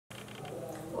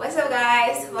What's up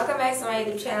guys? Welcome back to my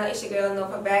YouTube channel. It's your girl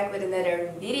Nova back with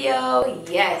another video.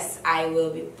 Yes, I will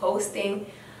be posting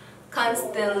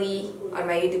constantly on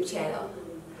my YouTube channel.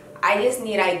 I just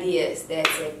need ideas, that's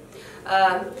it.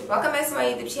 Welcome back to my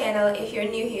YouTube channel. If you're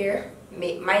new here,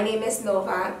 my name is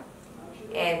Nova,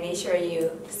 and make sure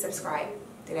you subscribe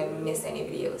to not miss any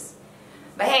videos.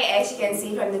 But hey, as you can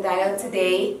see from the title,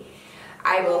 today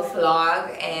I will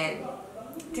vlog, and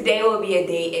today will be a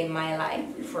day in my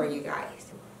life for you guys.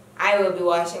 I will be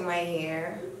washing my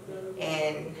hair,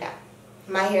 and yeah,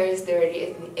 my hair is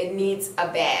dirty. It needs a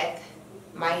bath.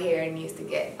 My hair needs to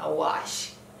get a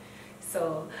wash.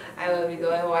 So I will be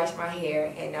going to wash my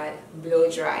hair and not blow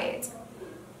dry it.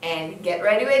 And get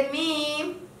ready with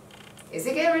me. Is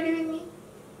it get ready with me?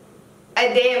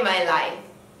 A day in my life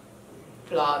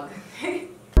vlog.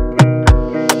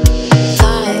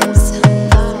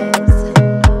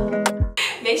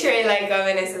 Make sure you like,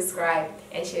 comment, and subscribe,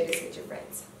 and share this with your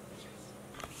friends.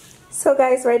 So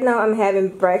guys, right now I'm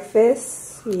having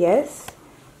breakfast. Yes.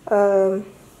 Have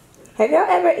y'all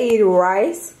ever eaten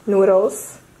rice,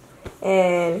 noodles,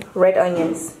 and red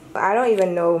onions? I don't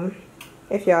even know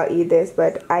if y'all eat this,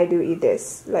 but I do eat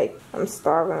this. Like, I'm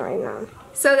starving right now.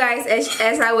 So guys,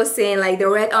 as I was saying, like, the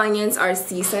red onions are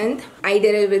seasoned. I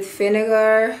did it with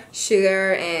vinegar,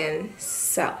 sugar, and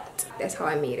salt. That's how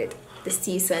I made it. The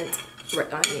seasoned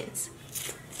red onions.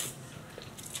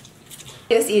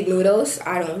 I just eat noodles.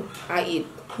 I eat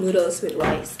noodles with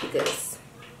rice because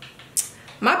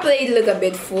my plate look a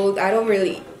bit full. I don't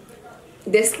really,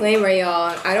 disclaimer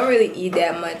y'all, I don't really eat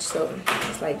that much, so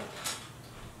it's like,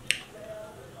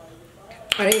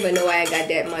 I don't even know why I got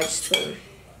that much, so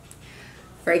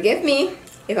forgive me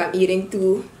if I'm eating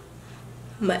too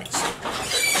much.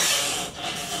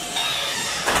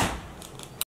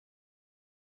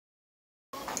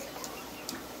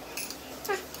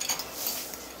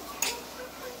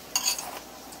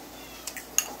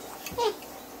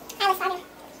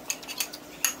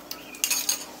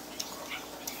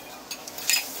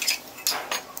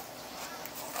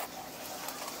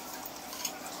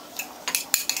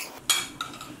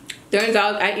 Turns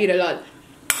out I eat a lot.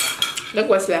 Look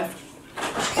what's left.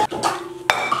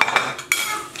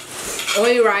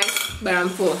 Only rice, but I'm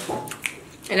full.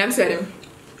 And I'm sweating.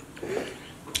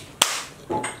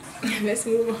 Let's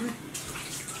move on.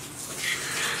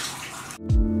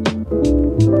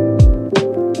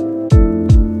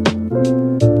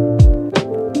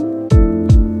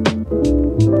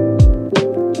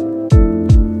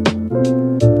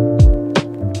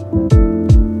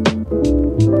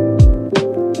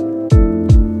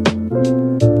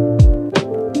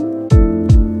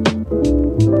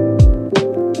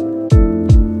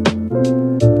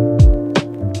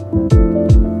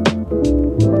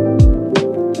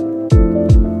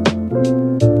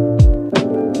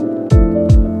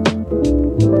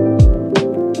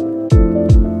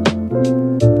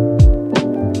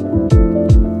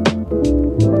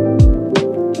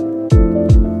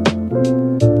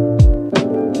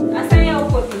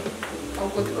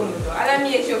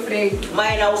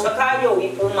 Mas não usa calho e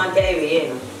por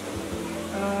manter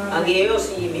aqui eu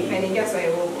sim.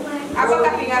 Ako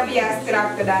kapinga bias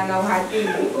trap kada na hati.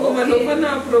 Ano pa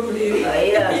na problema?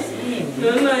 Aí assim.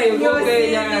 Não, eu vou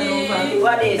ganhar não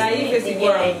vai. Daí que se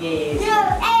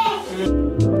ganha.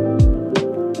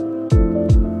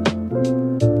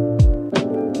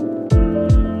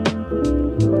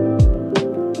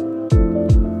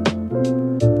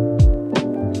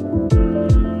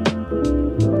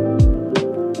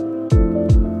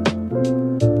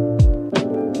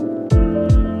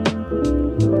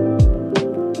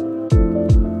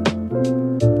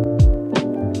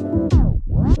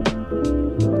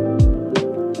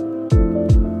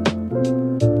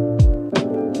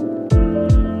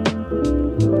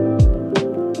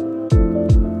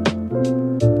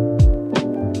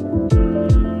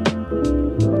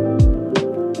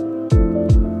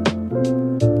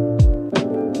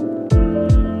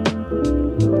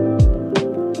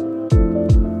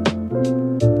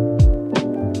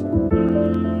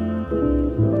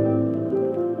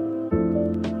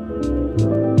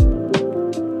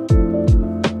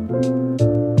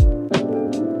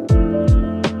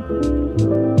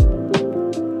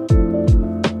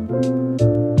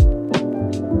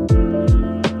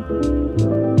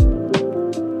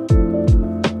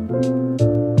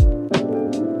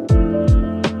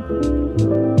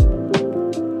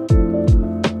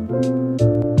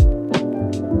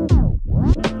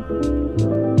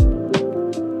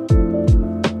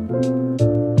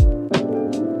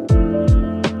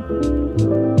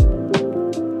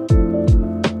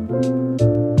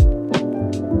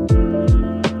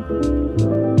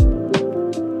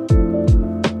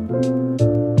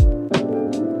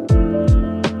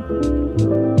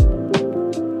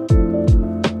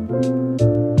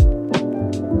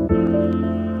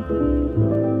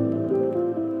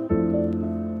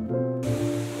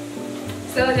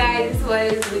 So guys, this is what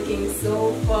it's looking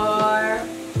so far.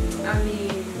 I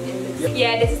mean,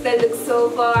 yeah, this is the look so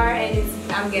far, and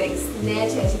I'm getting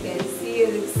snatched, as you can see.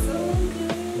 It looks so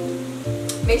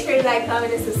good. Make sure you like,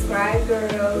 comment, and subscribe,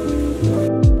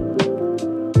 girl.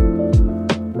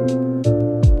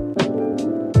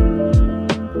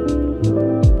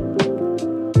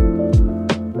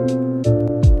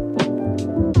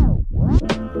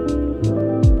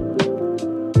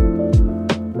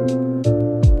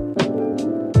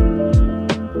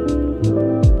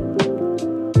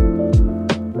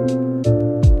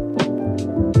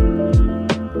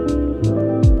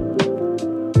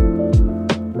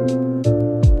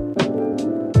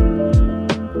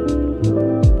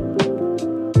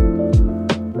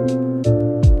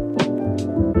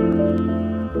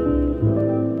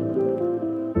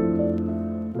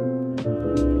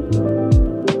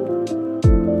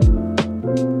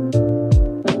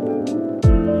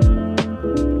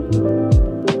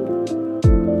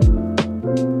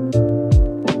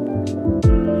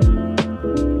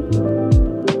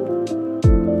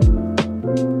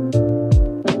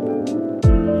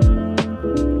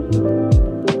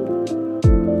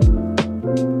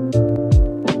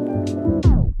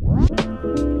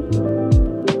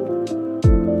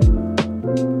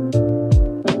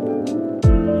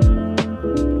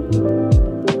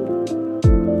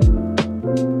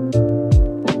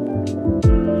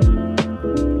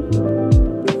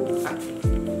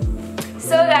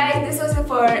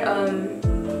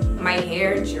 My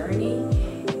hair journey.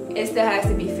 It still has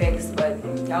to be fixed, but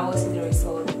y'all will see the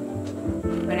result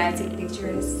when I take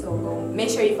pictures. So go make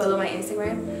sure you follow my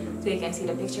Instagram so you can see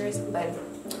the pictures. But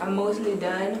I'm mostly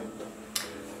done.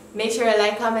 Make sure you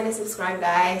like, comment, and subscribe,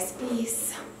 guys.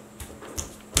 Peace.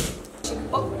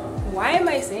 Oh, why am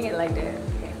I saying it like that?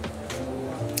 Okay.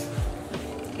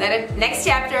 Now the next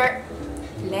chapter.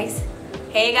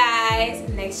 Hey guys,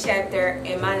 next chapter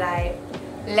in my life.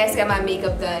 Let's get my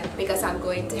makeup done because I'm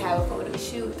going to have a photo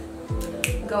shoot.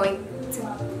 Going to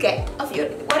get a few.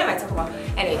 What am I talking about?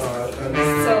 Anyways,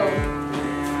 so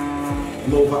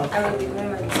Nova. I will be doing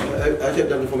my makeup. Heb je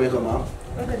dat voor mij gemaakt?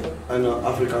 Wat bedoel je? Een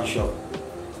Afrikaan shop.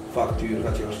 Factuur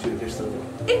dat je gestuurd is.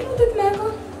 Ik moet het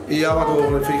maken. Ja, wat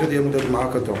over het je moet het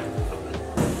maken toch?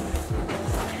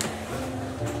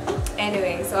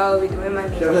 Anyway, so I'll be doing my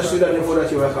makeup. Ja, stuur dat niet voordat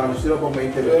je weggaat. Stuur op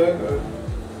mijn telefoon.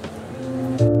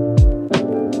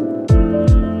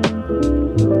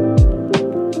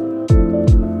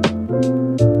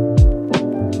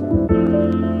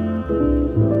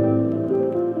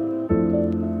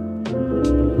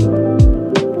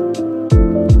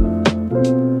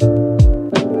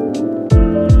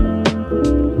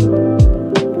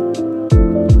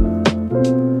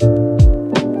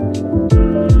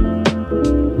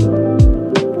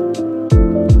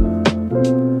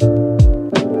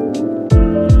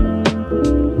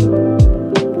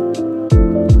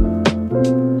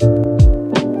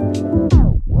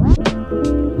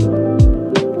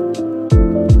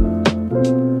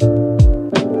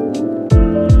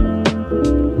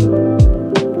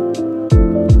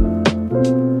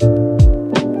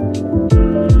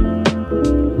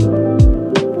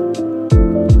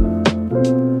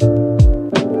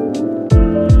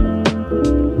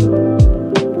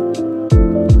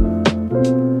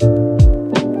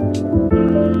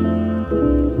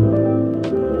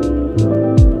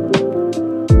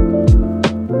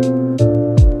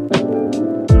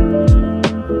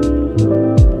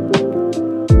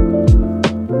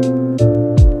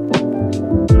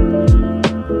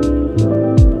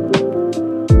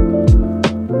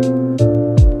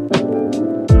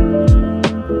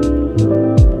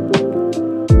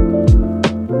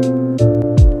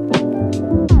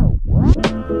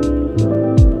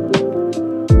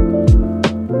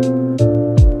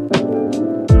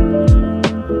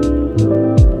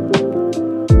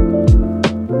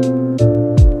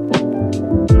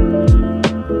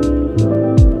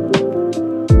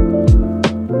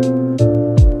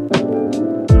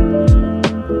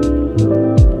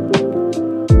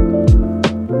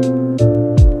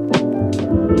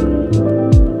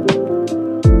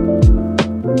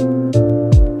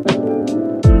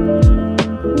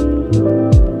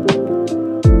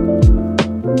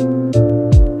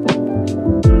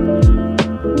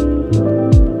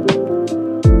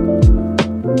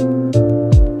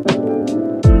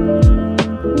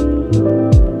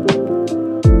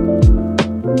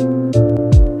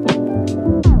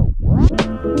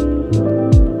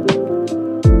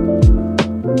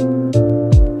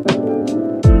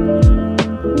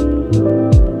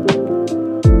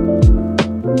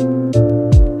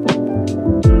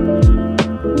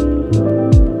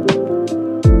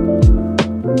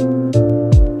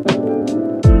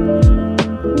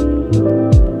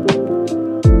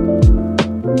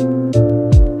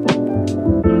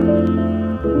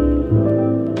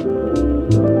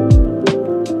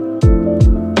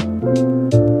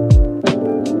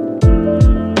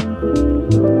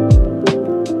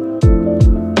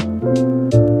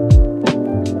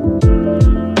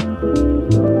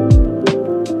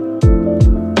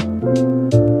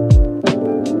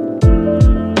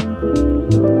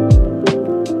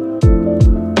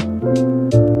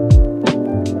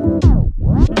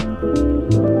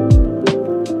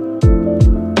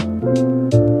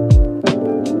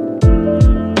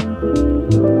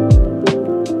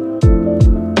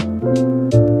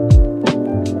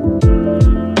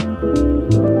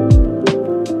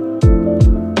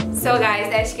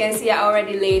 as you can see, I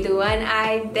already laid one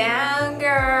eye down,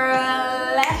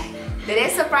 girl. Did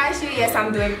it surprise you? Yes,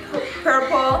 I'm doing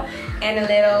purple and a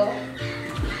little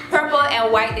purple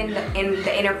and white in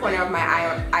the inner corner of my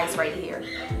eyes right here.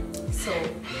 So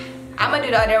I'm gonna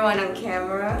do the other one on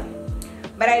camera,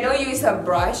 but I don't use a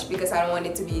brush because I don't want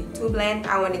it to be too bland.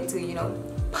 I want it to, you know,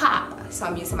 pop. So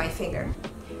I'm using my finger.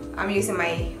 I'm using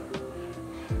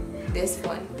this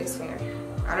finger.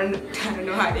 I don't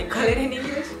know how they call it in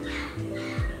English.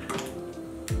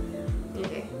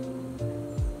 Okay.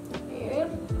 Yeah.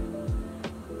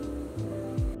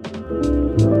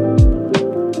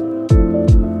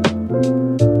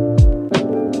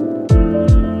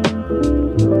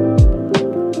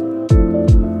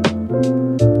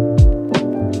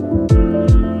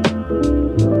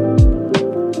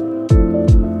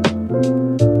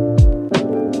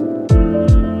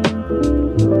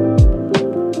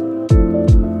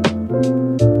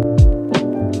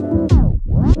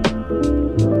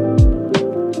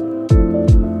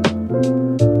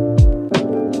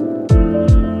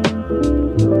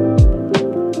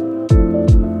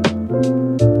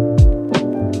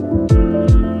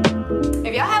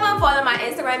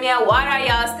 What are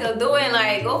y'all still doing?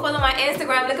 Like, go follow my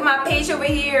Instagram. Look at my page over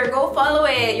here. Go follow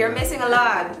it. You're missing a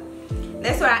lot.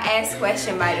 That's what I asked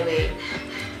question, by the way.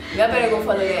 Y'all better go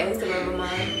follow that Instagram of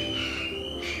mine.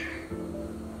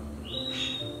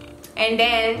 And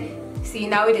then, see,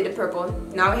 now we did the purple.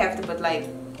 Now we have to put like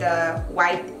the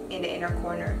white in the inner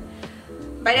corner.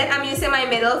 By then I'm using my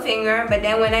middle finger, but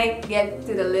then when I get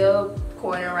to the little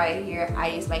corner right here, I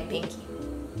use my pinky.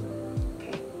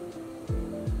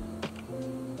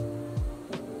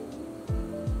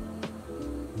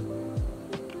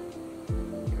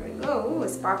 Oh,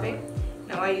 it's popping.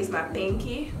 Now I use my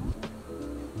pinky.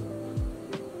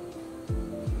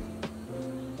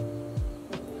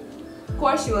 Of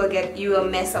course you will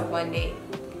mess up one day,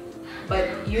 but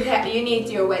you need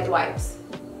your wet wipes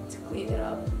to clean it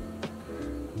up.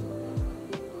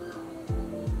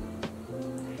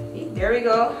 See, there we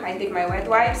go. I take my wet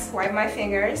wipes, wipe my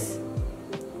fingers.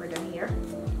 We're done here.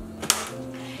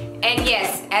 And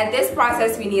yes, at this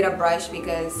process we need a brush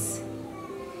because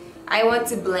I want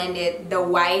to blend it, the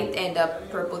white and the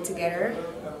purple together.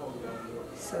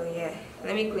 So yeah,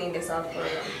 let me clean this off for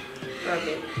a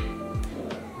bit.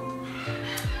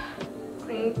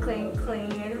 Clean, clean,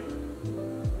 clean.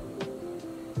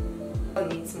 Oh,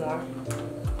 needs more.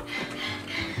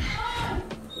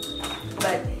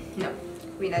 But no,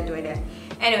 we're not doing that.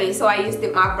 Anyway, so I used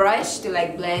my brush to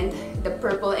like blend the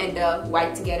purple and the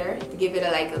white together to give it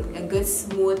a good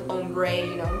smooth ombre,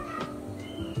 you know.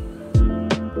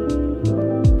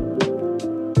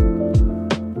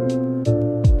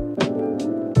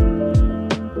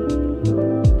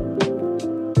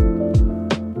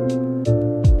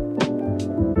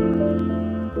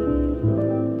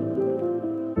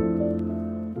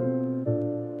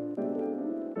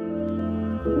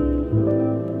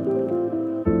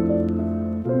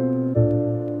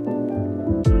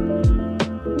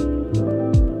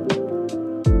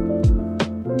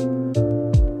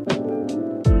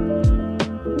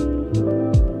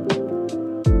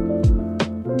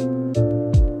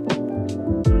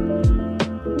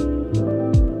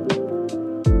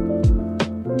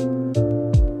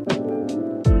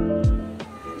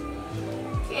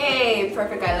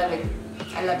 Perfect. I love it.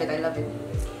 I love it. I love it.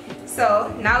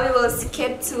 So now we will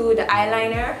skip to the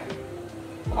eyeliner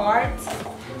part.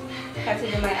 Have to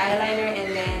do my eyeliner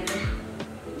and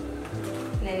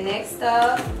then next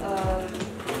up,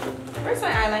 where's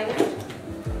my eyeliner?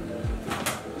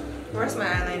 Where's my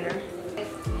eyeliner?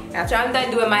 After I'm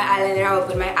done doing my eyeliner, I will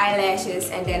put my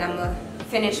eyelashes and then I'm gonna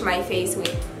finish my face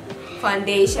with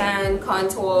foundation,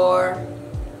 contour,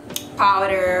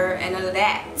 powder, and all of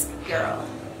that, girl.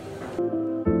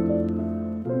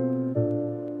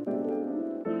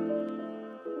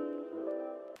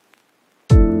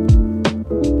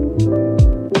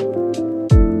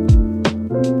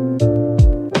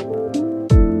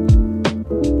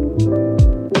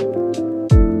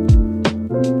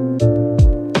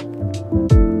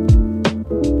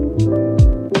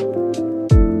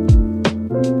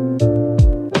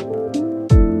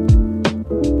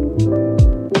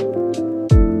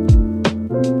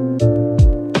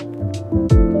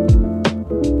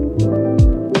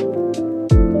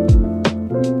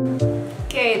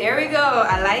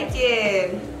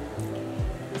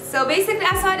 So basically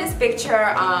I saw this picture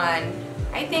on,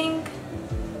 I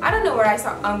don't know where I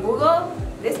saw, on Google,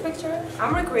 this picture.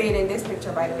 I'm recreating this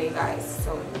picture, by the way, guys.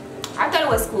 So I thought it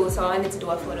was cool, so I wanted to do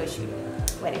a photo shoot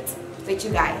with it, with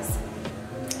you guys.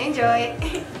 Enjoy.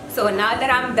 So now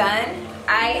that I'm done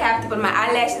I have to put my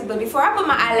eyelashes, but before I put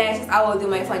my eyelashes, I will do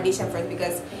my foundation first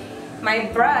because my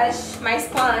brush, my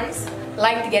sponge,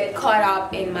 like to get caught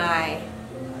up in my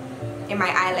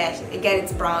eyelashes. It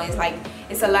gets brown. It's like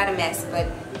it's a lot of mess. But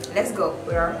let's go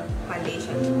with our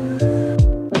foundation.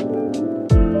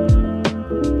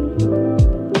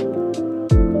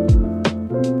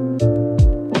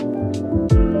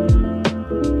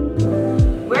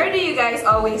 Where do you guys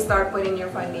always start putting your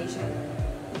foundation?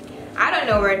 I don't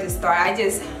know where to start.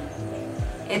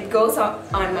 It goes on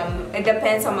my, it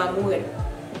depends on my mood.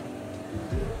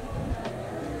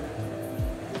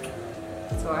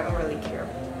 So I don't really care.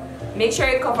 Make sure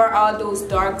you cover all those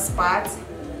dark spots,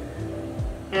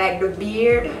 like the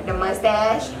beard, the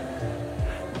mustache.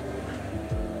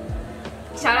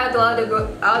 Shout out to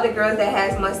all the girls that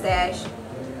has mustache.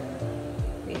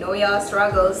 We know y'all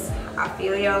struggles. I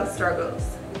feel y'all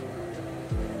struggles.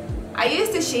 I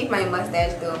used to shape my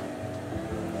mustache though,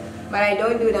 but I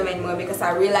don't do them anymore because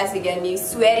I realized they get me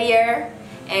sweatier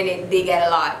and they get a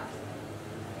lot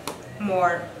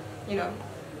more, you know.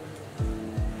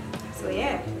 So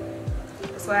yeah,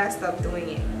 that's why I stopped doing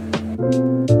it.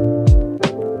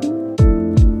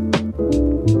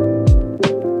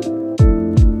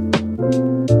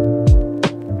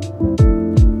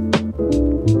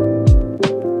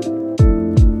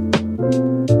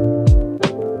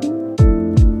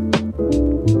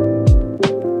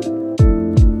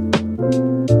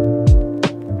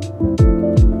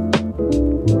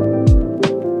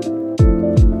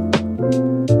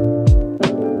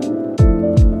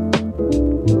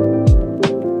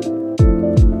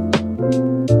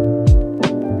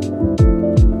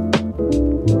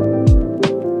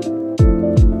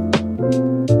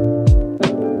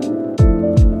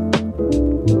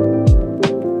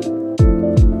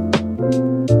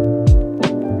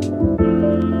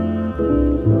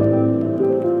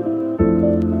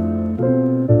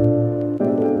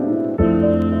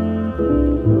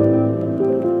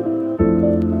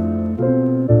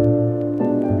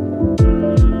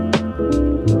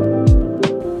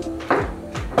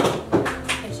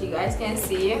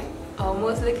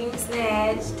 Almost looking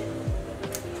snatched.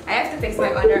 I have to fix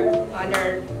my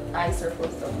under eye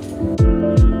circles though.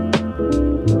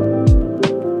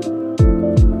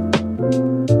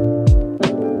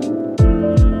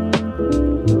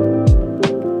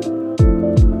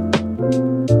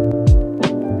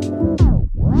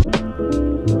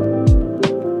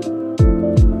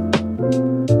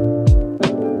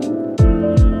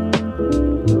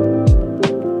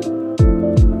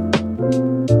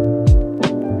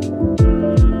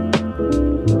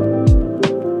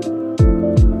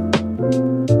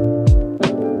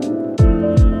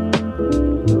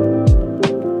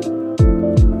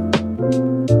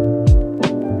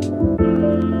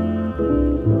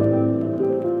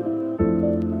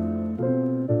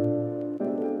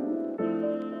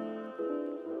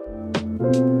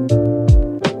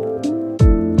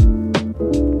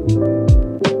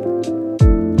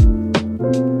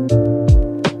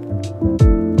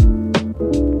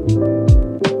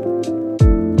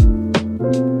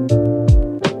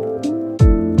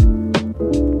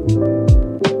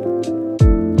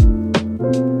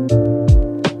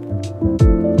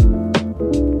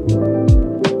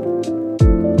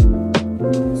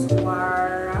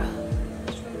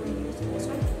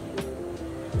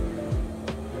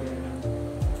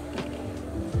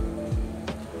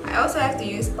 I also have to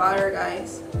use powder,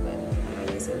 guys, but I'm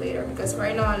gonna use it later because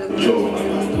right now I look really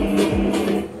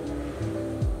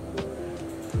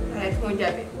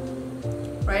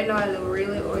right now I look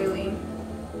really oily,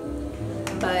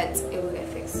 but it will get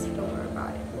fixed. Don't worry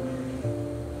about it.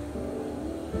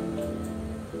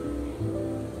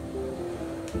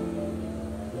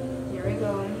 Here we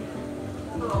go.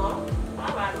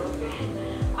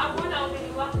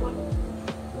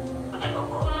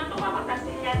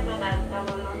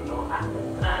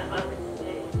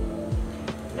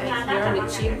 Like here on the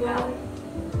cheekbone.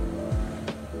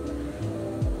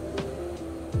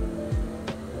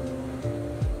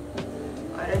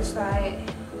 Other side.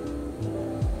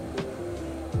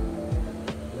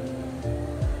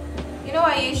 You know,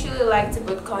 I usually like to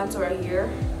put contour here.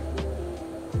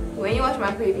 When you watch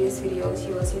my previous videos,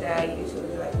 you will see that I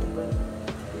usually like to put,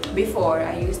 before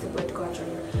I used to put contour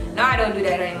here. Now I don't do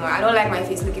that anymore. I don't like my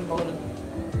face looking bony.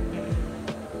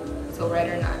 So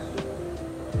rather not.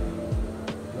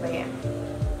 But yeah.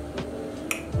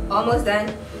 Almost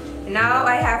done. Now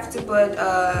I have to put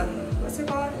what's it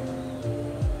called?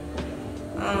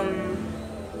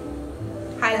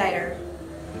 Highlighter.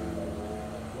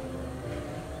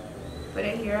 Put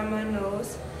it here on my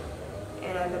nose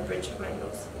and on the bridge of my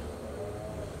nose.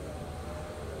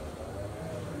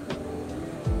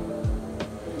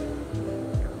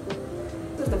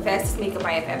 fastest makeup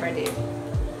I have ever did.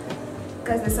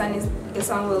 Because the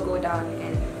sun will go down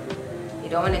and you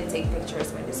don't want to take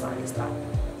pictures when the sun is down.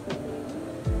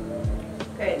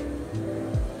 Good.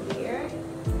 Here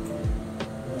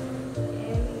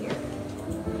and here.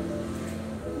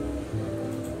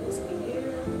 This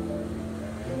here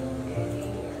and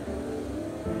here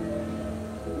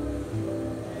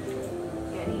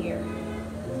and here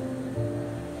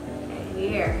and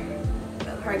here.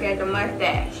 Let her get the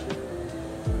mustache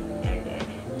and then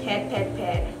pat pat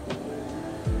pat.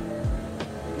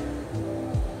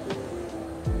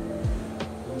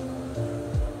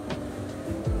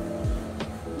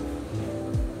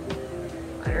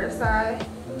 Other side.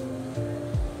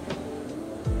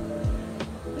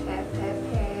 Pat, pat,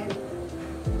 pat.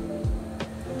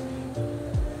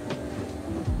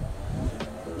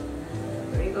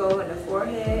 There we go on the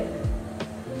forehead.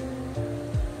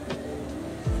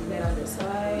 Then on this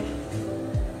side.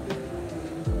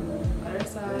 Other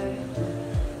side.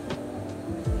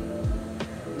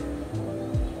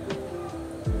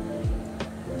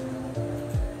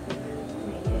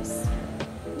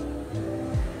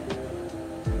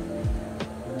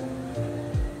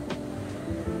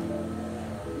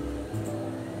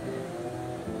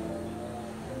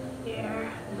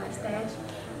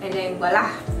 And then voila.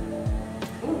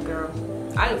 Ooh, girl,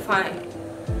 I look fine.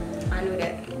 I knew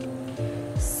that.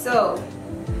 So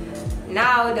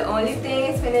now the only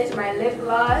thing is finish. My lip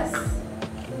gloss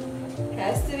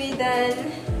has to be done,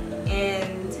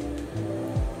 and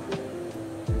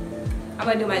I'm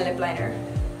gonna do my lip liner.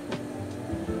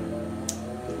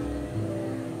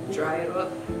 Dry it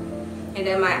up, and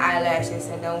then my eyelashes,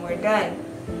 and then we're done.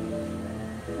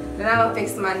 Then I'm gonna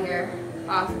fix my hair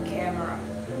off camera.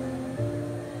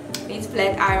 Need to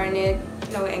flat iron it,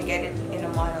 you know, and get it in a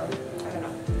model. I don't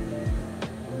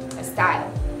know, a style.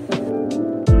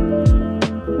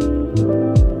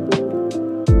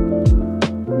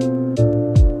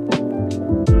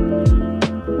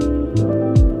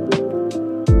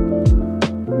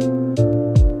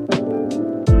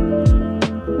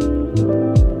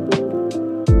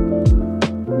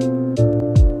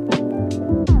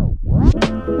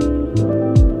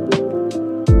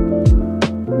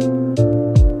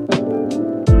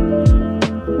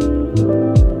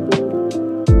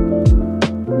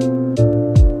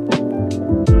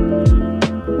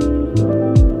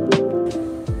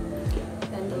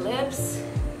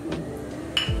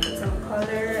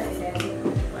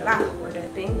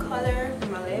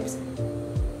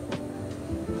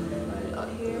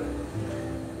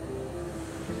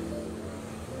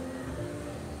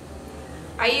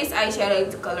 I use eyeshadow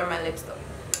to color my lips though.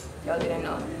 Y'all didn't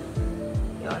know.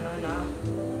 Y'all know now.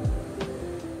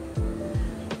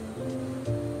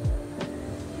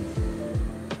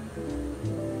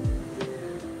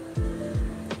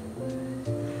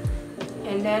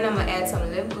 And then I'm gonna add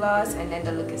some lip gloss, and then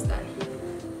the look is done.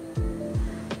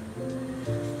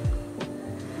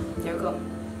 There we go.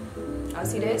 Y'all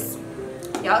see this?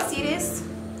 Y'all see this?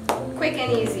 Quick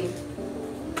and easy.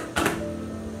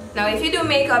 Now if you do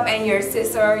makeup and your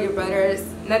sister, your brothers,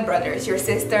 not brothers, your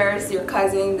sisters, your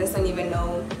cousin doesn't even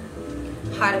know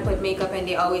how to put makeup and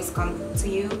they always come to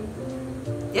you,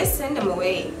 just send them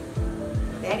away.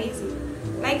 That easy.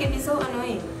 Like, it'd be so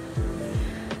annoying.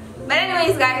 But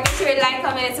anyways guys, make sure you like,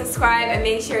 comment, and subscribe, and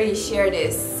make sure you share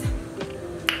this.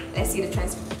 Let's see the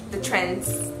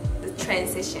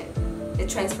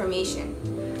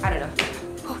transformation. I don't know.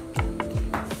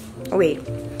 Oh wait.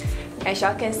 As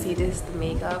y'all can see, this is the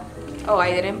makeup. Oh,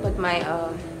 I didn't put my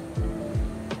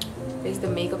this is the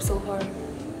makeup so far.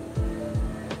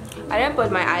 I didn't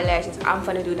put my eyelashes. I'm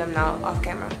gonna do them now off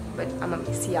camera, but I'm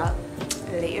gonna see y'all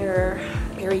later.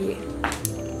 Area.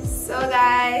 So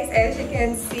guys, as you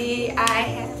can see, I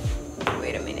have,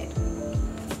 wait a minute.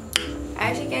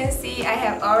 As you can see, I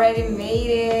have already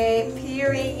made it.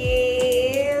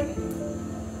 Period.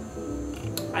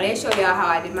 I didn't show y'all how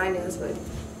I did my nails, but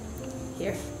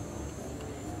here.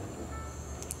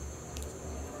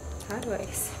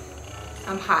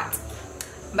 I'm hot.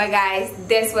 But guys,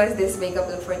 this was this makeup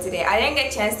look for today. I didn't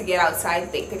get a chance to get outside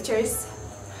to take pictures,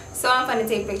 so I'm gonna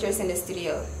take pictures in the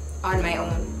studio on my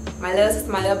own. My little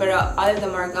sister, my little brother, all of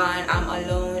them are gone. I'm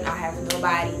alone. I have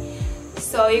nobody.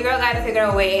 So your girl gotta figure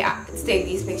a way to take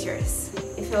these pictures.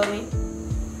 You feel me?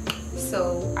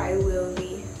 So I will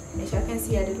be, as y'all can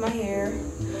see, I did my hair,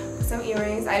 put some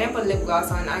earrings. I didn't put lip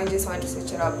gloss on. I just want to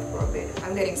switch it up for a bit.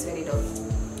 I'm getting sweaty though.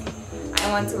 I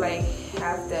want to like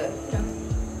have the, you know,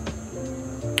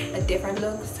 a different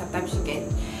look. Sometimes you can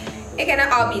it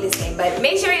cannot all be the same. But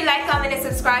make sure you like, comment, and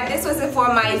subscribe. This was for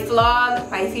my vlog,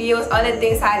 my videos, other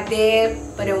things I did,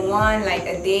 but in one, like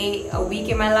a day, a week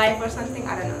in my life or something.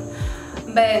 I don't know.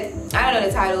 But I don't know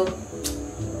the title.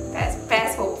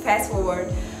 Fast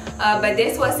forward. But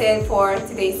this was it for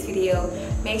today's video.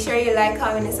 Make sure you like,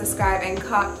 comment, and subscribe, and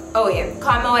comment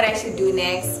what I should do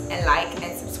next, and like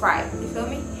and subscribe. You feel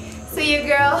me? So your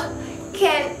girl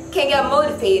can get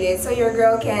motivated. So your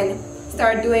girl can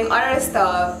start doing other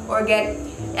stuff, or get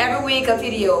every week a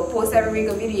video, post every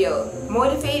week a video.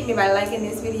 Motivate me by liking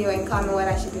this video and comment what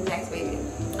I should do next, baby.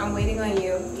 I'm waiting on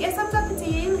you. Yes, I'm talking to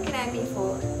you. You're looking at me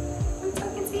for. I'm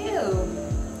talking to you.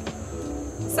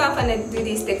 So I'm gonna do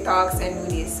these TikToks and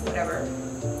do these whatever.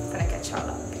 I'm gonna catch y'all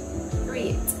up.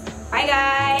 Great. Bye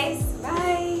guys.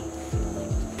 Bye.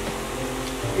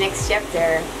 Next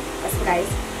chapter. What's up, guys?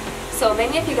 So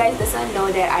many of you guys doesn't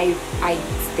know that I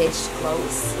stitch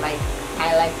clothes. Like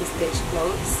I like to stitch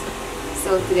clothes.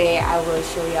 So today I will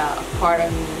show y'all a part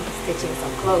of me stitching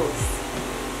some clothes.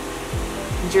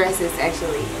 Dresses,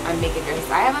 actually. I'm making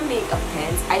dresses. I haven't made a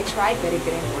pants. I tried, but it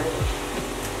didn't work.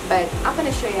 But I'm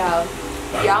gonna show y'all.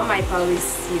 Y'all might probably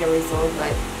see the result,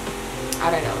 but I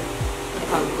don't know. It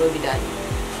probably will be done.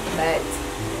 But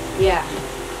yeah,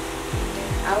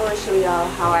 I will show y'all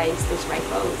how I stitch my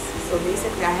clothes. So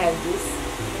basically, I have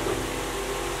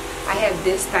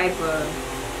this type of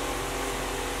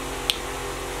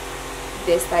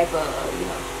you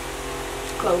know,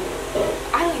 clothes.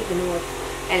 I don't even know what.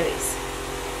 Anyways,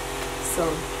 so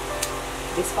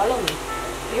just follow me.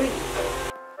 Period.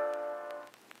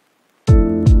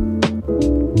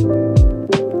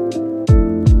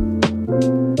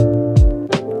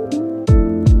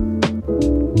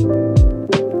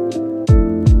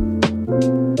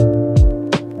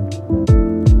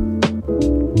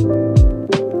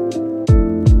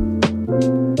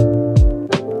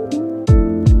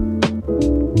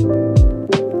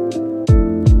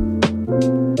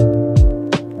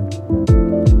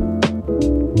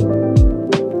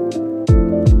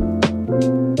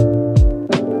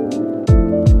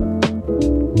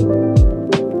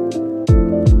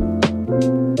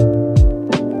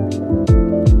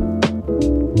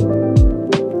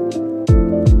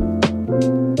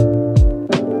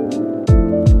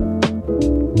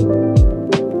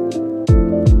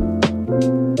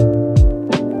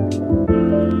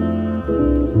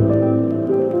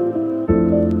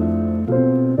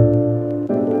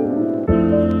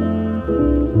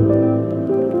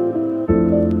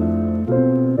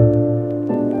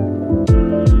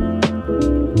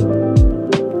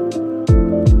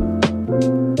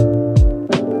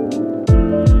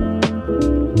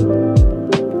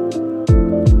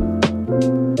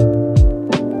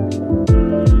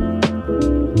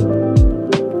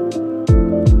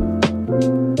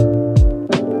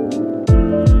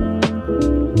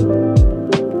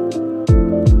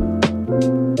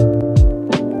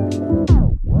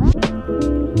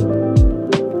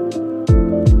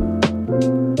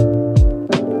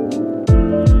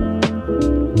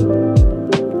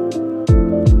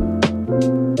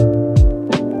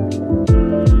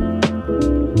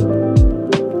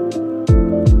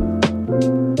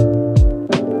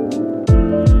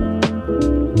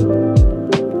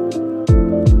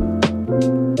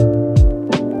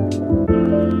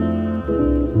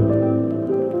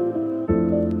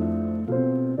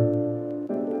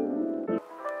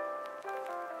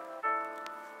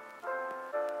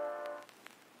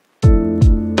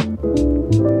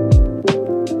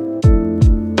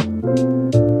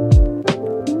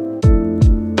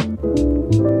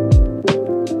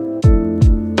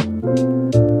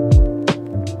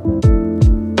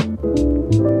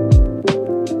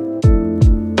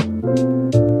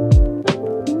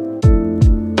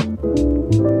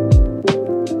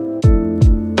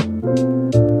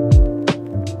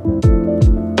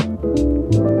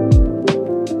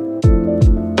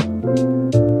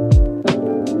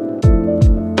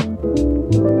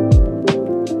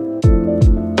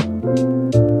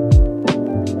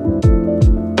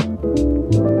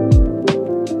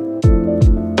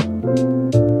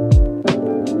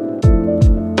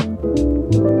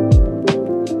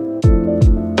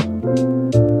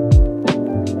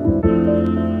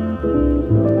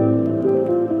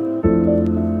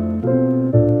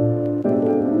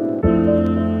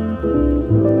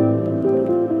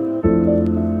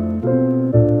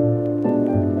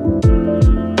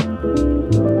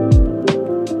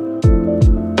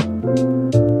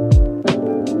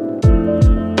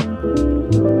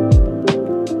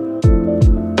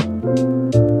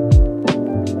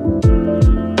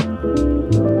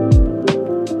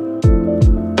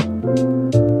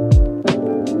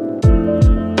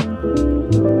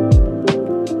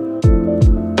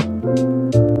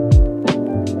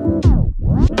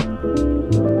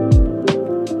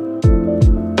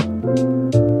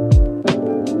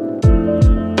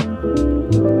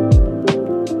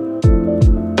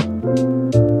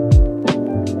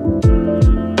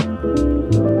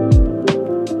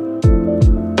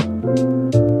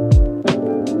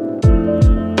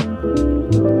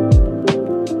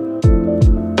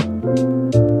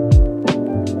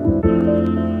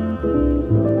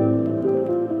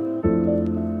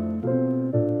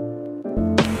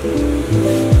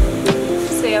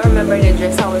 the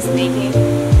dress I was making.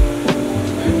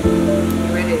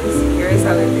 Here it is. Here is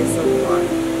how it is so far.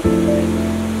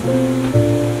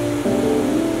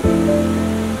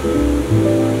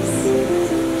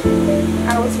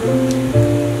 I was recreating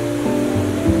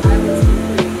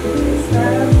this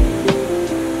style.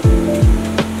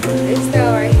 This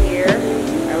style right here.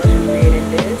 I was recreating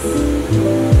this.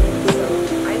 So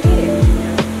I did it.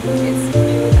 It's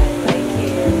cute. I like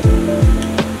it.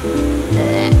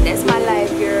 That's my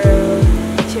life, girl.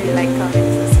 Make sure you like,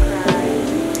 comment, subscribe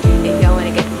if y'all want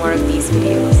to get more of these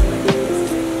videos.